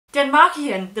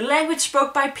Denmarkian, the language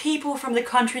spoke by people from the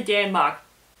country Denmark.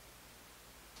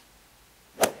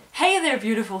 Hey there,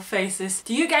 beautiful faces.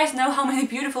 Do you guys know how many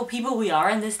beautiful people we are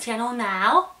in this channel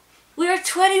now? We are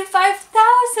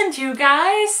 25,000, you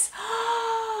guys!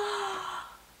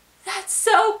 That's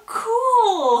so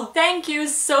cool! Thank you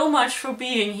so much for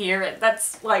being here.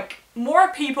 That's like more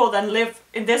people than live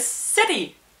in this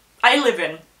city I live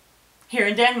in, here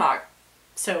in Denmark.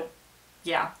 So,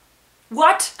 yeah.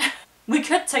 What? We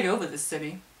could take over this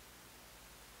city.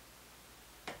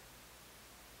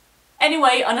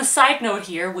 Anyway, on a side note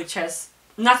here, which has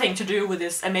nothing to do with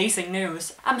this amazing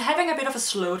news, I'm having a bit of a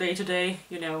slow day today,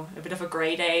 you know, a bit of a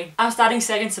grey day. I'm starting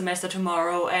second semester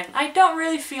tomorrow and I don't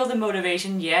really feel the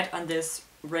motivation yet on this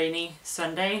rainy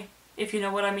Sunday, if you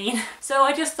know what I mean. So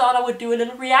I just thought I would do a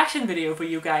little reaction video for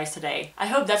you guys today. I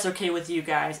hope that's okay with you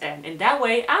guys, and in that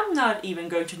way I'm not even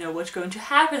going to know what's going to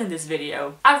happen in this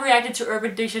video. I've reacted to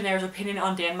Urban Dictionary's opinion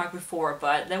on Denmark before,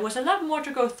 but there was a lot more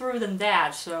to go through than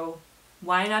that, so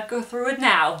why not go through it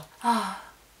now?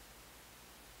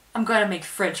 I'm gonna make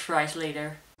French fries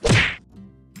later.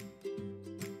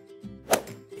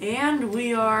 And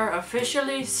we are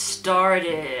officially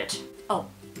started. Oh.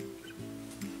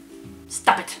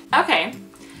 Stop it. Okay.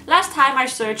 Last time I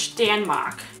searched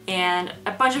Denmark and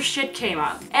a bunch of shit came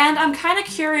up. And I'm kinda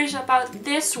curious about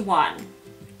this one,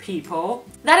 people.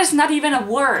 That is not even a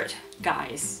word,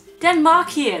 guys.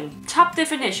 Denmarkian, top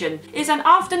definition, is an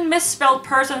often misspelled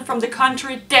person from the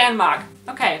country Denmark.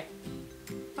 Okay.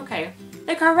 Okay.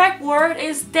 The correct word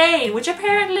is Dane, which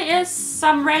apparently is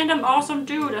some random awesome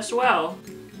dude as well.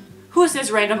 Who's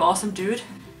this random awesome dude?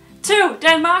 2.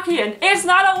 Denmarkian is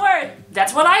not a word.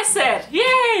 That's what I said.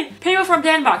 Yay! People from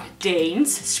Denmark,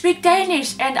 Danes, speak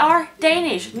Danish and are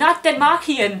Danish, not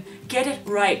Denmarkian. Get it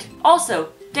right. Also,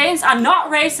 Danes are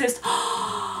not racist.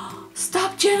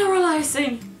 Stop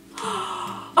generalizing.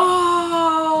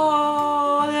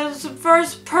 Oh, that's the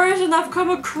first person I've come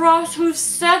across who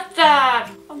said that.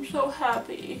 I'm so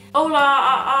happy.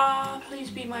 Hola,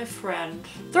 please be my friend.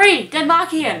 3.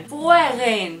 Denmarkian.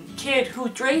 Foreign. Kid who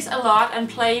drinks a lot and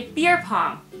play beer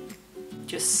pong.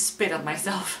 Just spit on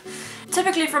myself.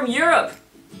 Typically from Europe.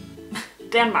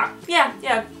 Denmark.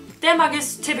 Yeah. Denmark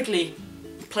is typically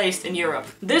placed in Europe.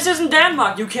 This isn't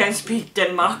Denmark, you can't speak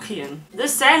Denmarkian.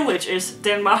 This sandwich is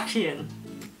Denmarkian.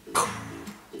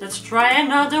 Let's try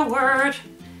another word.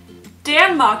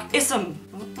 Denmarkism.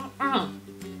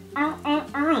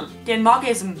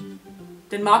 Denmarkism.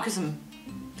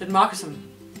 Denmarkism.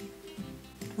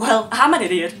 Well, I'm an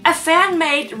idiot. A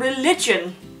fan-made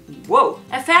religion. Whoa.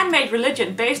 A fan-made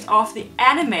religion based off the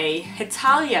anime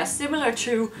Hetalia, similar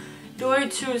to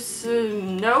Doritus,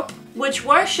 nope, which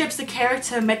worships the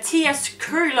character Mathias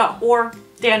Køhler or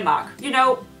Denmark. You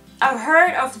know, I've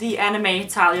heard of the anime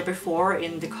Hetalia before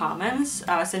in the comments,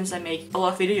 since I make a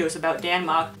lot of videos about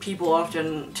Denmark. People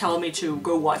often tell me to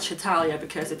go watch Hetalia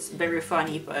because it's very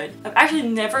funny, but I've actually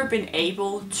never been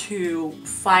able to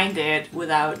find it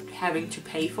without having to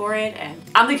pay for it, and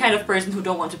I'm the kind of person who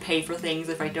don't want to pay for things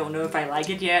if I don't know if I like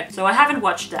it yet, so I haven't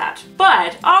watched that.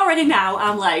 But already now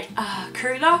I'm like,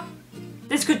 Køhler?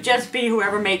 This could just be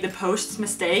whoever made the post's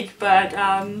mistake, but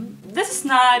this is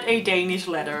not a Danish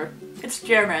letter. It's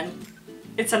German.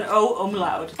 It's an O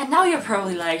umlaut. And now you're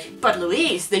probably like, but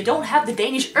Louise, they don't have the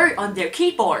Danish on their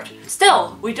keyboard.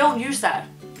 Still, we don't use that.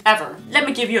 Ever. Let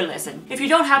me give you a lesson. If you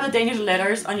don't have the Danish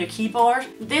letters on your keyboard,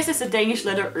 this is the Danish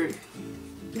letter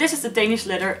This is the Danish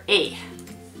letter A.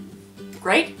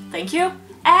 Great, thank you.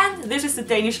 And this is the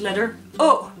Danish letter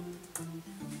O.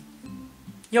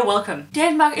 You're welcome.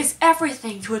 Denmark is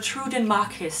everything to a true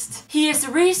Denmarkist. He is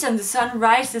the reason the sun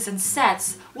rises and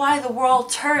sets, why the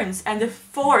world turns, and the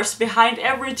force behind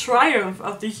every triumph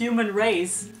of the human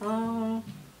race.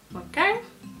 Okay.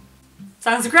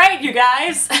 Sounds great, you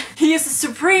guys! He is the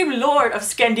supreme lord of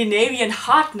Scandinavian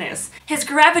hotness. His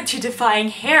gravity-defying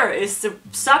hair is the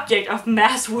subject of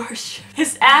mass worship.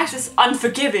 His axe is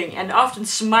unforgiving and often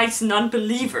smites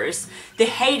non-believers, the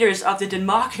haters of the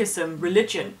Denmarkism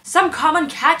religion. Some common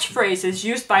catchphrases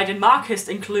used by Denmarkists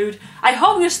include, I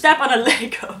hope you step on a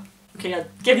Lego. Okay, I'll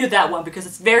give you that one because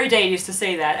it's very Danish to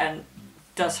say that and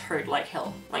does hurt like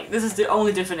hell. Like, this is the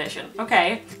only definition.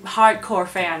 Okay, hardcore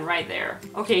fan right there.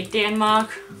 Okay, Denmark.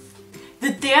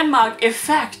 The Denmark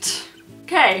effect.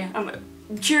 Okay, I'm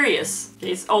curious.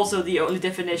 It's also the only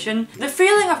definition. The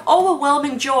feeling of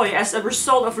overwhelming joy as a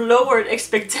result of lowered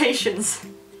expectations.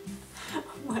 Oh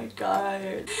my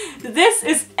god. This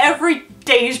is every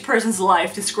Danish person's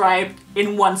life described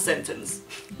in one sentence.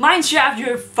 Mineshaft,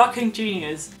 you're a fucking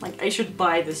genius. Like, I should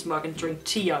buy this mug and drink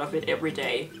tea out of it every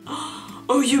day.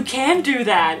 Oh, you can do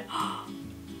that!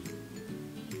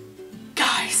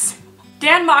 Guys,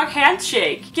 Denmark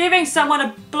handshake. Giving someone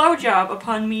a blowjob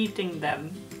upon meeting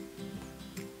them.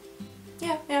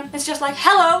 Yeah. It's just like,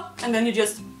 hello! And then you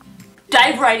just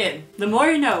dive right in. The more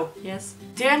you know. Yes.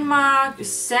 Denmark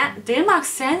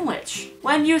sandwich.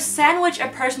 When you sandwich a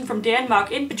person from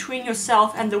Denmark in between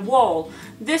yourself and the wall,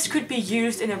 this could be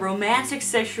used in a romantic,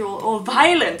 sexual, or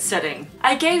violent setting.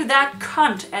 I gave that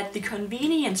cunt at the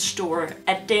convenience store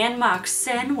at Denmark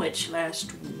sandwich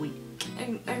last week.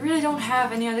 I really don't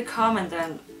have any other comment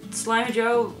than, Slimy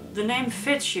Joe, the name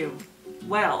fits you.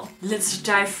 Well, let's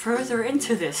dive further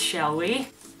into this, shall we?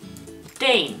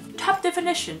 Dane. Top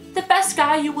definition. The best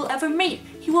guy you will ever meet.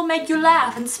 He will make you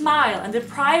laugh and smile and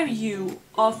deprive you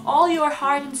of all your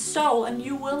heart and soul, and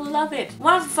you will love it.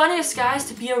 One of the funniest guys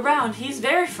to be around. He's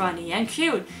very funny and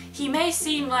cute. He may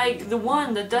seem like the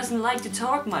one that doesn't like to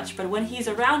talk much, but when he's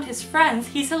around his friends,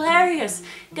 he's hilarious.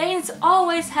 Danes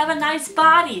always have a nice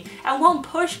body and won't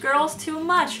push girls too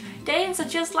much. Danes are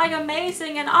just like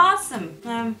amazing and awesome.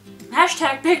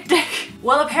 Hashtag big dick.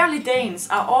 Well, apparently Danes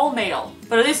are all male.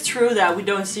 But it is true that we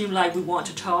don't seem like we want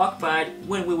to talk, but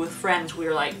when we're with friends,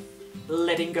 we're like,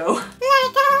 letting go. Let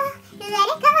it go, I'm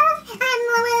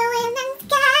a the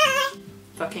sky.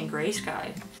 Fucking grey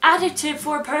sky. Adjective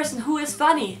for a person who is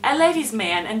funny, a ladies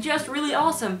man, and just really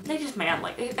awesome. Ladies man,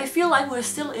 like, I feel like we're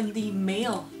still in the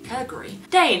male category.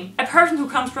 Dane, a person who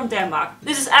comes from Denmark.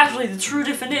 This is actually the true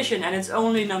definition and it's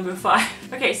only number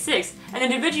 5. Okay, 6. An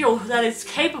individual that is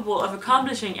capable of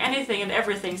accomplishing anything and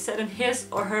everything set in his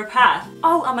or her path.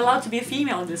 Oh, I'm allowed to be a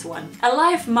female in this one. A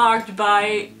life marked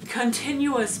by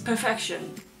continuous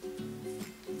perfection.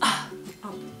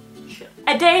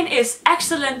 A Dane is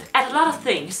excellent at a lot of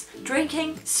things.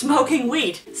 Drinking, smoking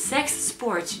weed, sex,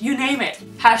 sports, you name it.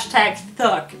 Hashtag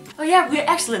thug. Oh yeah, we're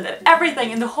excellent at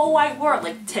everything in the whole wide world,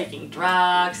 like taking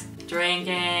drugs,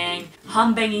 drinking,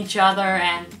 humping each other,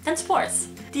 and then sports.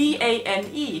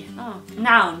 D-A-N-E. Oh.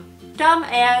 Noun. Dumb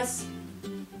as...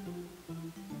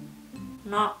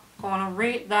 Not gonna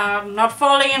read that, not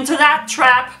falling into that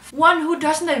trap. One who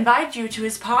doesn't invite you to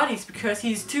his parties because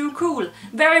he's too cool.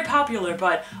 Very popular,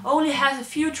 but only has a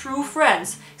few true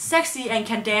friends. Sexy and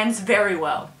can dance very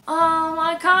well.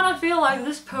 I kinda feel like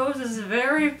this pose is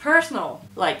very personal.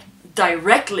 Like,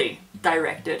 directly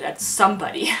directed at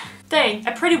somebody. Dane,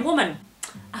 a pretty woman.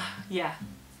 Yeah,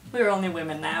 we're only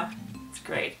women now. It's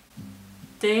great.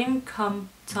 Dane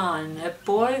Compton, a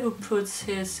boy who puts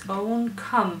his own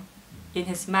cum in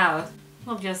his mouth.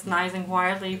 Well, just nice and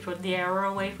quietly put the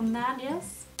arrow away from that,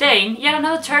 yes? Dane, yet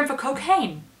another term for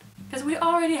cocaine. Because we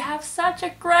already have such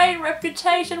a great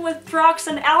reputation with drugs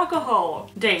and alcohol.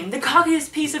 Dane, the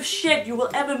cockiest piece of shit you will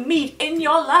ever meet in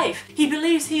your life. He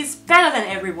believes he's better than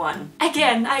everyone.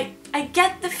 Again, I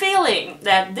get the feeling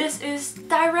that this is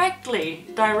directly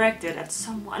directed at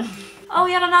someone. Oh,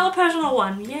 yet another personal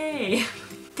one, yay.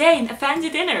 Dane, a fancy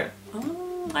dinner.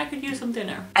 I could use some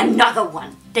dinner. Another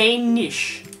one.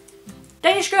 Danish.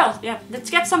 Danish girls. Yeah, let's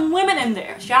get some women in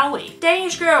there, shall we?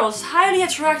 Danish girls. Highly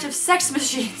attractive sex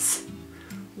machines.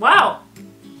 Wow.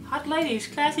 Hot ladies.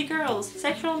 Classy girls.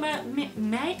 Sexual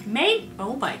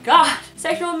oh my god.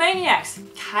 Sexual maniacs.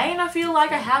 Kinda feel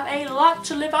like I have a lot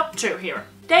to live up to here.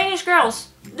 Danish girls.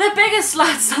 The biggest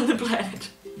sluts on the planet.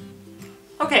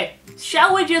 Okay.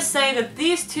 Shall we just say that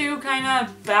these two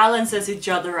kinda balances each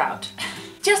other out?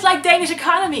 Just like Danish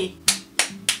economy.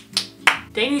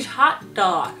 Danish hot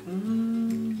dog.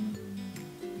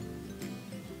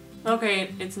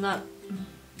 Okay, it's not.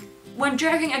 When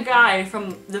jerking a guy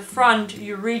from the front,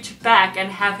 you reach back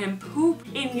and have him poop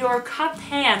in your cupped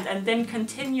hand and then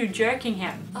continue jerking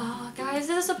him. Oh, guys,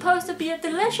 this is supposed to be a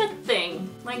delicious thing.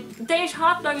 Like, Danish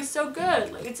hot dog is so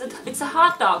good. Like, it's a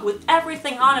hot dog with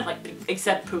everything on it, like,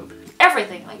 except poop.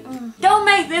 Everything, like, Don't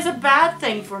make this a bad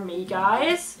thing for me,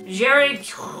 guys. Jerry,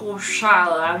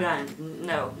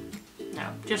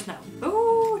 no, just no.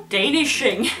 Ooh,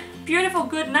 Danishing. Beautiful,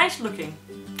 good, nice looking.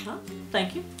 Huh?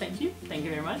 Thank you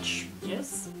very much.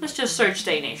 Yes. Let's just search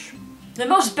Danish. The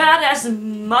most badass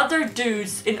mother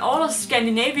dudes in all of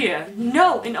Scandinavia.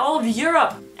 No, in all of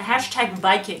Europe. Hashtag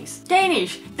Vikings.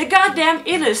 Danish, the goddamn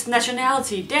illest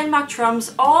nationality. Denmark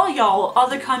trumps all y'all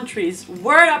other countries.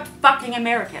 Word up fucking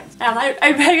Americans. And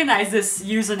I recognize this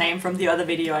username from the other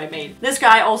video I made. This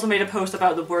guy also made a post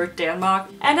about the word Denmark.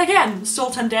 And again,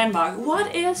 Sultan Denmark,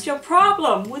 what is your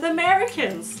problem with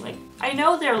Americans? Like, I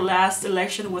know their last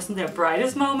election wasn't their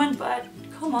brightest moment, but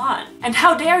come on. And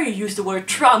how dare you use the word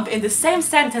Trump in the same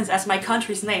sentence as my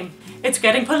country's name? It's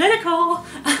getting political.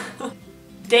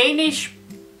 Danish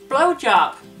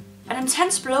blowjob. An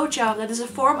intense blowjob that is a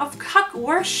form of cock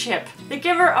worship. The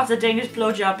giver of the Danish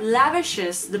blowjob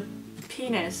lavishes the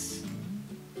penis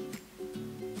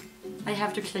I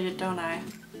have to clear it, don't I?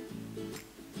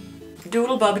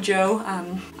 Doodlebug Joe,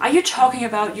 are you talking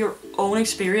about your own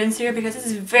experience here? Because this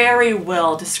is very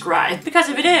well described. Because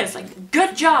if it is, like,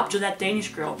 good job to that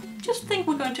Danish girl. Just think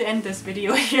we're going to end this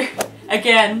video here.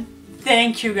 Again,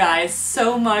 thank you guys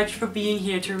so much for being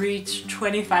here to reach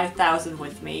 25,000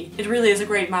 with me. It really is a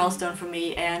great milestone for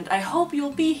me, and I hope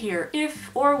you'll be here if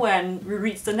or when we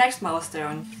reach the next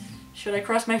milestone. Should I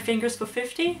cross my fingers for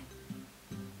 50?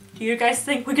 Do you guys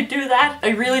think we could do that? I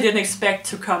really didn't expect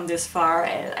to come this far.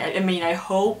 I mean, I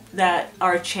hope that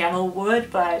our channel would,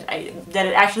 but that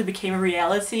it actually became a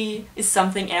reality is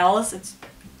something else. It's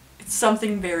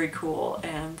something very cool,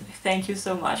 and thank you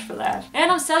so much for that.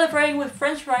 And I'm celebrating with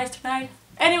french fries tonight.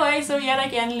 Anyway, so yet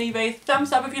again, leave a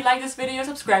thumbs up if you like this video,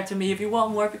 subscribe to me if you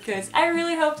want more, because I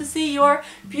really hope to see your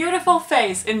beautiful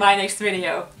face in my next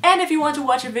video. And if you want to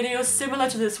watch a video similar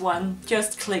to this one,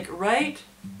 just click right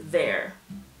there.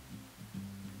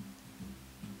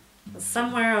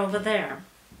 Somewhere over there.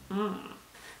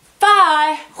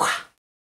 Bye!